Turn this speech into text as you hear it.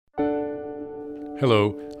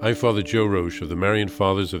Hello, I'm Father Joe Roche of the Marian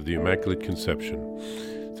Fathers of the Immaculate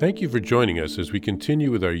Conception. Thank you for joining us as we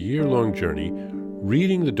continue with our year-long journey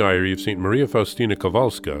reading the diary of St. Maria Faustina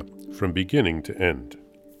Kowalska from beginning to end.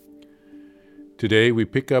 Today we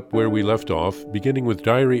pick up where we left off, beginning with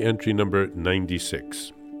diary entry number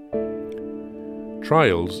 96.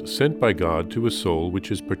 Trials sent by God to a soul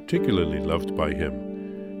which is particularly loved by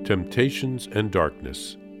Him. Temptations and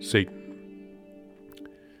darkness, Satan.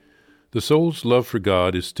 The soul's love for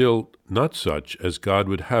God is still not such as God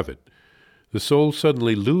would have it. The soul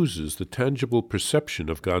suddenly loses the tangible perception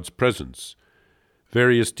of God's presence.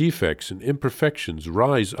 Various defects and imperfections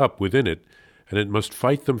rise up within it, and it must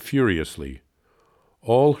fight them furiously.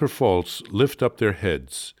 All her faults lift up their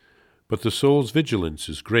heads, but the soul's vigilance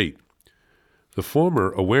is great. The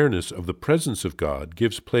former awareness of the presence of God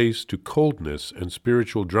gives place to coldness and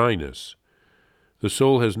spiritual dryness. The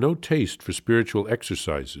soul has no taste for spiritual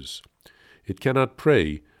exercises. It cannot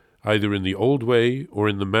pray, either in the old way or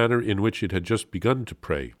in the manner in which it had just begun to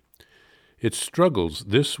pray. It struggles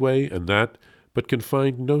this way and that, but can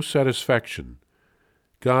find no satisfaction.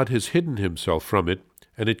 God has hidden Himself from it,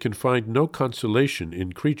 and it can find no consolation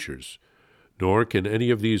in creatures, nor can any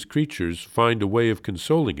of these creatures find a way of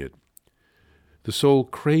consoling it. The soul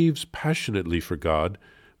craves passionately for God,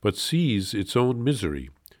 but sees its own misery.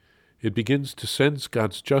 It begins to sense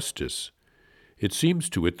God's justice. It seems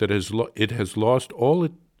to it that it has lost all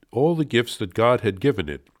the gifts that God had given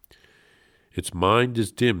it. Its mind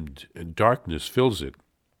is dimmed, and darkness fills it.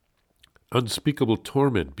 Unspeakable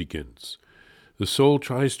torment begins. The soul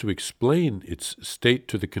tries to explain its state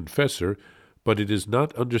to the confessor, but it is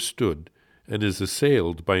not understood, and is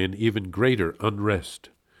assailed by an even greater unrest.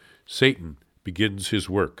 Satan begins his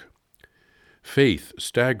work. Faith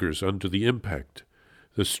staggers under the impact.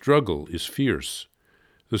 The struggle is fierce.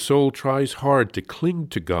 The soul tries hard to cling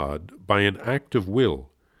to God by an act of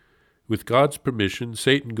will. With God's permission,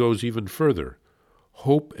 Satan goes even further.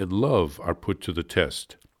 Hope and love are put to the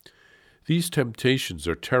test. These temptations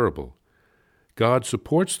are terrible. God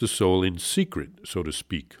supports the soul in secret, so to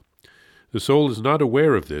speak. The soul is not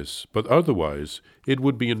aware of this, but otherwise it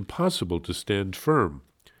would be impossible to stand firm.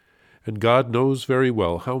 And God knows very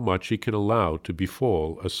well how much He can allow to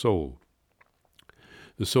befall a soul.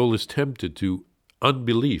 The soul is tempted to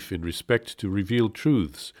unbelief in respect to revealed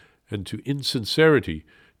truths and to insincerity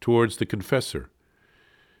towards the confessor.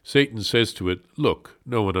 Satan says to it, "Look,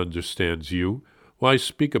 no one understands you. Why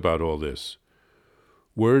speak about all this?"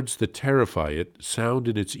 Words that terrify it sound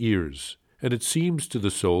in its ears, and it seems to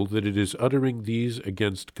the soul that it is uttering these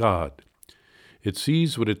against God. It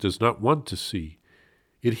sees what it does not want to see.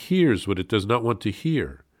 It hears what it does not want to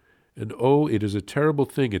hear. And oh, it is a terrible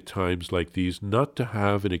thing at times like these not to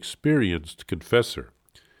have an experienced confessor.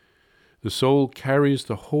 The soul carries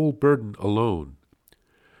the whole burden alone.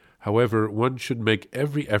 However, one should make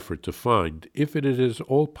every effort to find, if it is at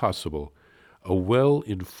all possible, a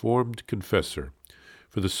well-informed confessor,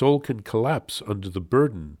 for the soul can collapse under the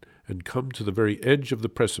burden and come to the very edge of the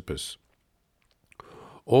precipice.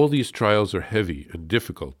 All these trials are heavy and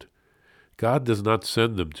difficult. God does not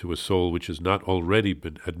send them to a soul which has not already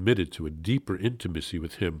been admitted to a deeper intimacy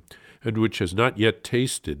with Him, and which has not yet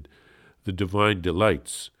tasted the divine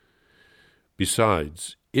delights.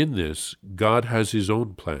 Besides, in this, God has His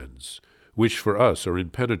own plans, which for us are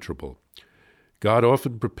impenetrable. God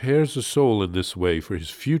often prepares a soul in this way for His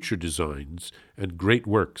future designs and great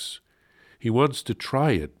works. He wants to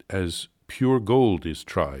try it as pure gold is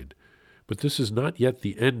tried, but this is not yet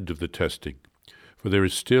the end of the testing. For there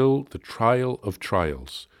is still the trial of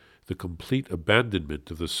trials, the complete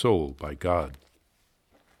abandonment of the soul by God.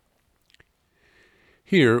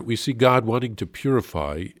 Here we see God wanting to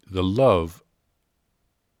purify the love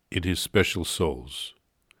in His special souls.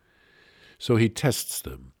 So He tests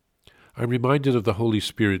them. I'm reminded of the Holy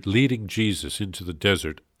Spirit leading Jesus into the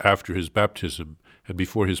desert after His baptism and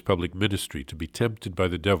before His public ministry to be tempted by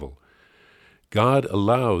the devil. God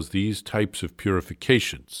allows these types of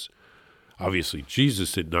purifications. Obviously,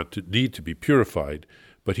 Jesus did not need to be purified,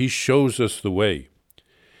 but He shows us the way.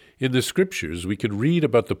 In the Scriptures, we can read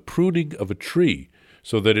about the pruning of a tree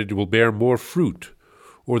so that it will bear more fruit,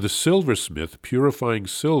 or the silversmith purifying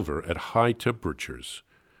silver at high temperatures.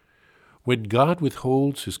 When God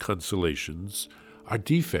withholds His consolations, our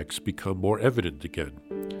defects become more evident again.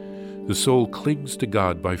 The soul clings to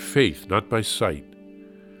God by faith, not by sight.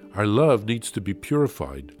 Our love needs to be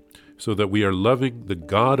purified, so that we are loving the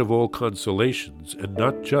God of all consolations and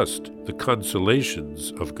not just the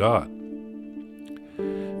consolations of God.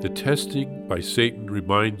 The testing by Satan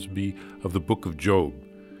reminds me of the book of Job.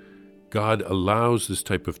 God allows this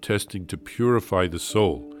type of testing to purify the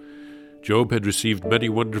soul. Job had received many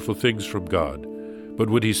wonderful things from God, but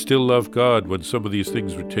would he still love God when some of these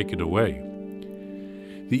things were taken away?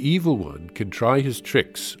 The evil one can try his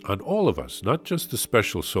tricks on all of us, not just the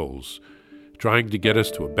special souls, trying to get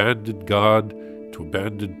us to abandon God, to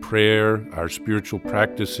abandon prayer, our spiritual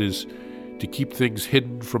practices, to keep things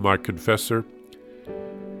hidden from our confessor.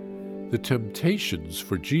 The temptations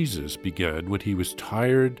for Jesus began when he was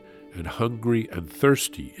tired and hungry and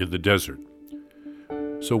thirsty in the desert.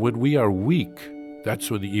 So when we are weak,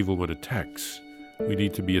 that's when the evil one attacks. We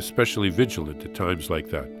need to be especially vigilant at times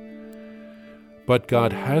like that. But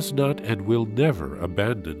God has not and will never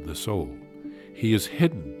abandon the soul. He is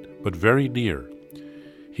hidden, but very near.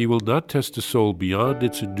 He will not test a soul beyond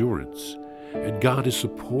its endurance, and God is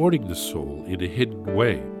supporting the soul in a hidden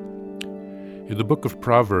way. In the book of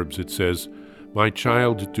Proverbs it says, "My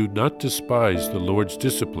child, do not despise the Lord's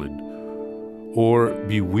discipline, or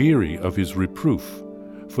be weary of his reproof.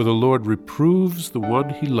 For the Lord reproves the one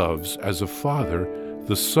he loves as a father,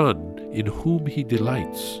 the son in whom he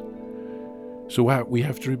delights." So we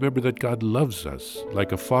have to remember that God loves us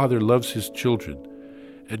like a father loves his children,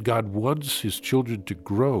 and God wants his children to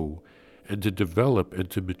grow and to develop and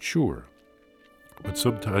to mature. But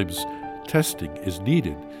sometimes testing is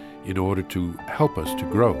needed in order to help us to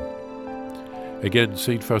grow. Again,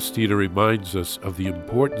 St. Faustina reminds us of the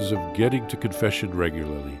importance of getting to confession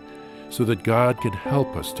regularly so that God can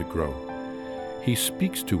help us to grow. He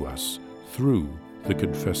speaks to us through the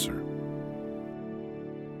confessor.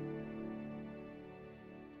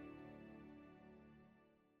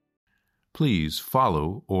 Please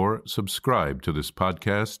follow or subscribe to this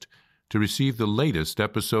podcast to receive the latest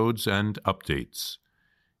episodes and updates.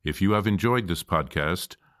 If you have enjoyed this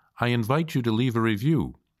podcast, I invite you to leave a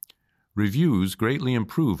review. Reviews greatly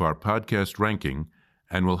improve our podcast ranking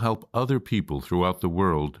and will help other people throughout the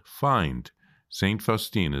world find St.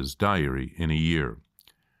 Faustina's Diary in a Year.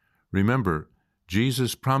 Remember,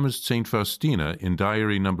 Jesus promised St. Faustina in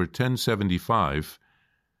Diary number 1075,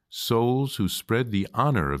 "Souls who spread the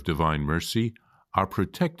honor of divine mercy are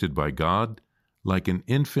protected by God like an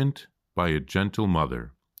infant by a gentle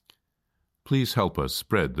mother." Please help us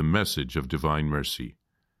spread the message of divine mercy.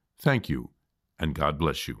 Thank you, and God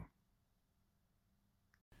bless you.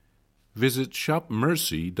 Visit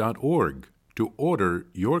shopmercy.org to order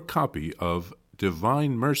your copy of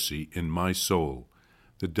Divine Mercy in My Soul,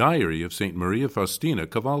 the Diary of St. Maria Faustina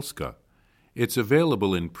Kowalska. It's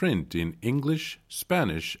available in print in English,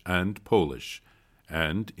 Spanish, and Polish,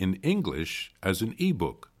 and in English as an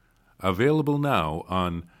e-book, available now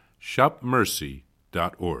on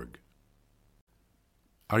shopmercy.org.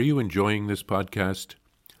 Are you enjoying this podcast?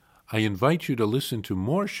 I invite you to listen to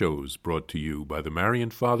more shows brought to you by the Marian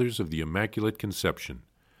Fathers of the Immaculate Conception.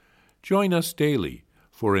 Join us daily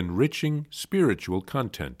for enriching spiritual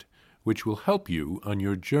content, which will help you on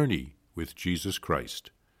your journey with Jesus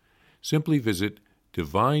Christ. Simply visit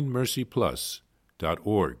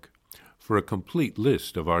DivineMercyPlus.org for a complete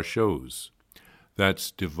list of our shows.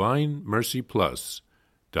 That's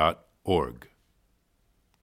DivineMercyPlus.org.